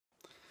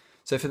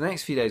So for the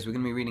next few days, we're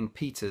going to be reading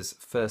Peter's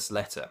first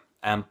letter.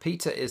 And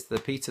Peter is the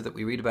Peter that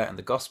we read about in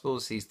the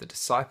Gospels. He's the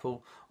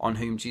disciple on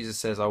whom Jesus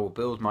says, I will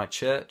build my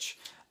church.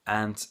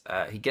 And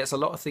he gets a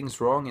lot of things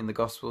wrong in the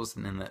Gospels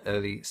and in the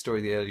early story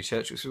of the early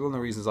church, which is one of the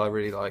reasons I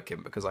really like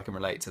him, because I can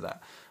relate to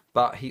that.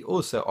 But he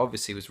also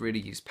obviously was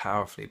really used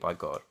powerfully by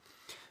God.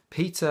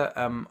 Peter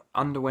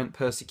underwent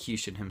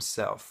persecution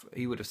himself.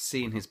 He would have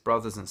seen his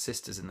brothers and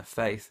sisters in the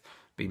faith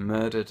be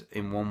murdered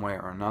in one way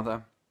or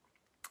another.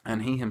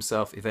 And he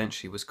himself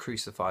eventually was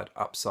crucified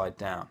upside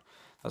down.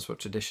 That's what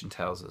tradition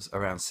tells us.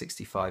 Around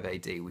 65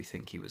 AD, we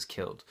think he was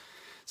killed.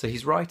 So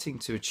he's writing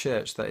to a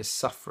church that is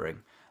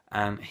suffering,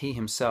 and he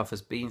himself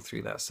has been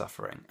through that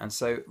suffering. And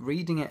so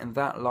reading it in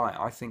that light,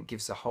 I think,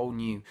 gives a whole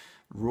new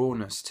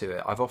rawness to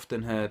it. I've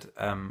often heard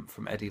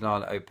from Eddie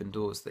Lyle at Open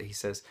Doors that he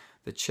says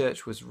the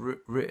church was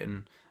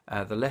written,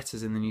 the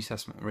letters in the New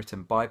Testament were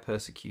written by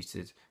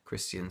persecuted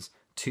Christians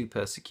to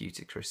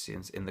persecuted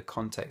Christians in the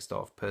context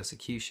of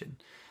persecution.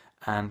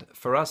 And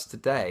for us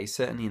today,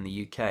 certainly in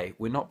the UK,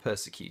 we're not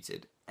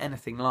persecuted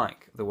anything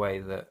like the way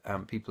that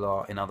people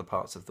are in other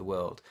parts of the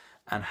world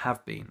and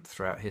have been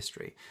throughout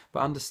history.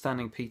 But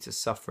understanding Peter's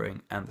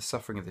suffering and the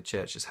suffering of the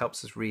churches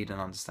helps us read and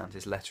understand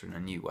his letter in a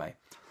new way.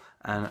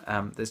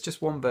 And there's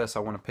just one verse I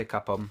want to pick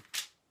up on,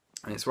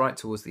 and it's right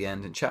towards the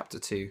end in chapter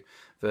 2,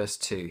 verse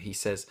 2. He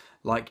says,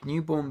 like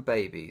newborn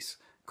babies,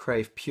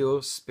 crave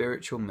pure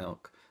spiritual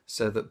milk,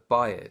 so that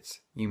by it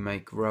you may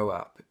grow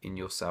up in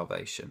your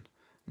salvation,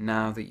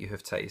 now that you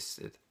have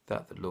tasted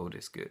that the Lord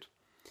is good.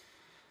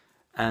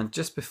 And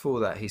just before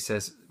that, he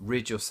says,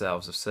 rid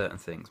yourselves of certain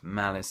things,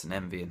 malice and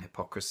envy and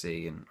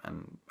hypocrisy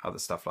and other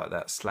stuff like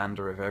that,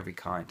 slander of every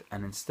kind.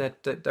 And instead,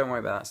 don't worry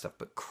about that stuff,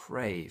 but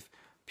crave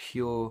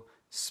pure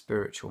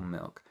spiritual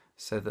milk,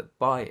 so that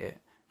by it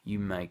you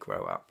may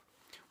grow up.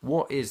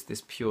 What is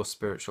this pure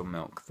spiritual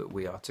milk that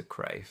we are to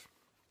crave?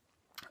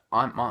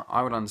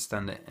 I would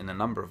understand it in a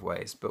number of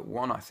ways, but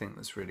one I think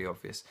that's really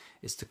obvious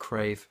is to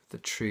crave the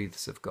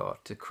truths of God,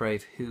 to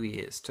crave who he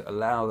is, to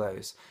allow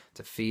those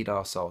to feed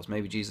our souls.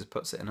 Maybe Jesus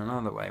puts it in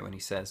another way when he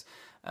says,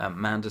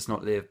 man does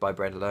not live by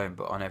bread alone,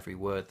 but on every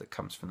word that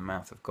comes from the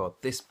mouth of God.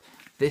 This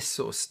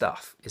sort of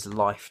stuff is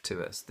life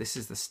to us. This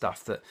is the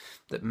stuff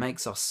that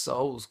makes our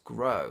souls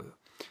grow.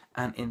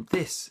 And in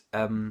this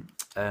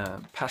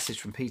passage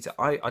from Peter,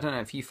 I don't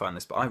know if you find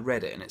this, but I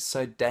read it and it's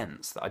so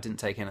dense that I didn't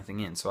take anything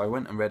in. So I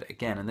went and read it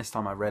again, and this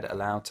time I read it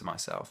aloud to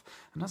myself.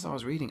 And as I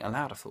was reading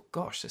aloud, I thought,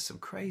 gosh, there's some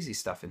crazy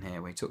stuff in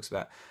here where he talks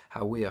about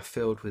how we are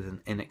filled with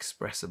an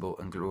inexpressible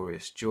and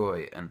glorious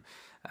joy, and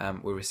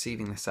we're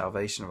receiving the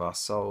salvation of our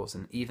souls,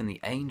 and even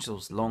the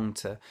angels long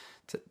to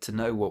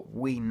know what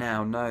we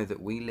now know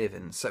that we live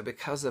in. So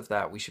because of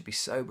that, we should be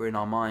sober in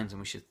our minds, and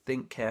we should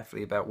think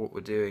carefully about what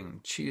we're doing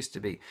and choose to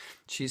be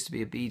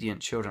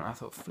obedient children. I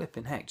thought,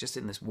 flipping heck, just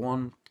in this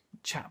one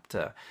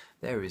chapter,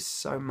 there is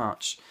so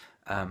much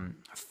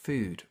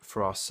food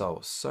for our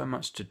souls, so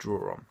much to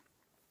draw on.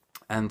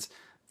 And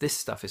this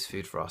stuff is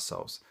food for our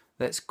souls.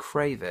 Let's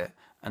crave it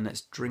and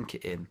let's drink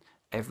it in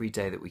every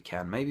day that we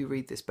can. Maybe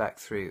read this back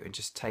through and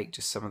just take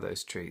just some of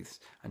those truths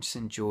and just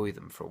enjoy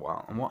them for a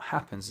while. And what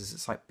happens is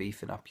it's like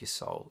beefing up your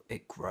soul.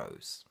 It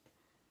grows.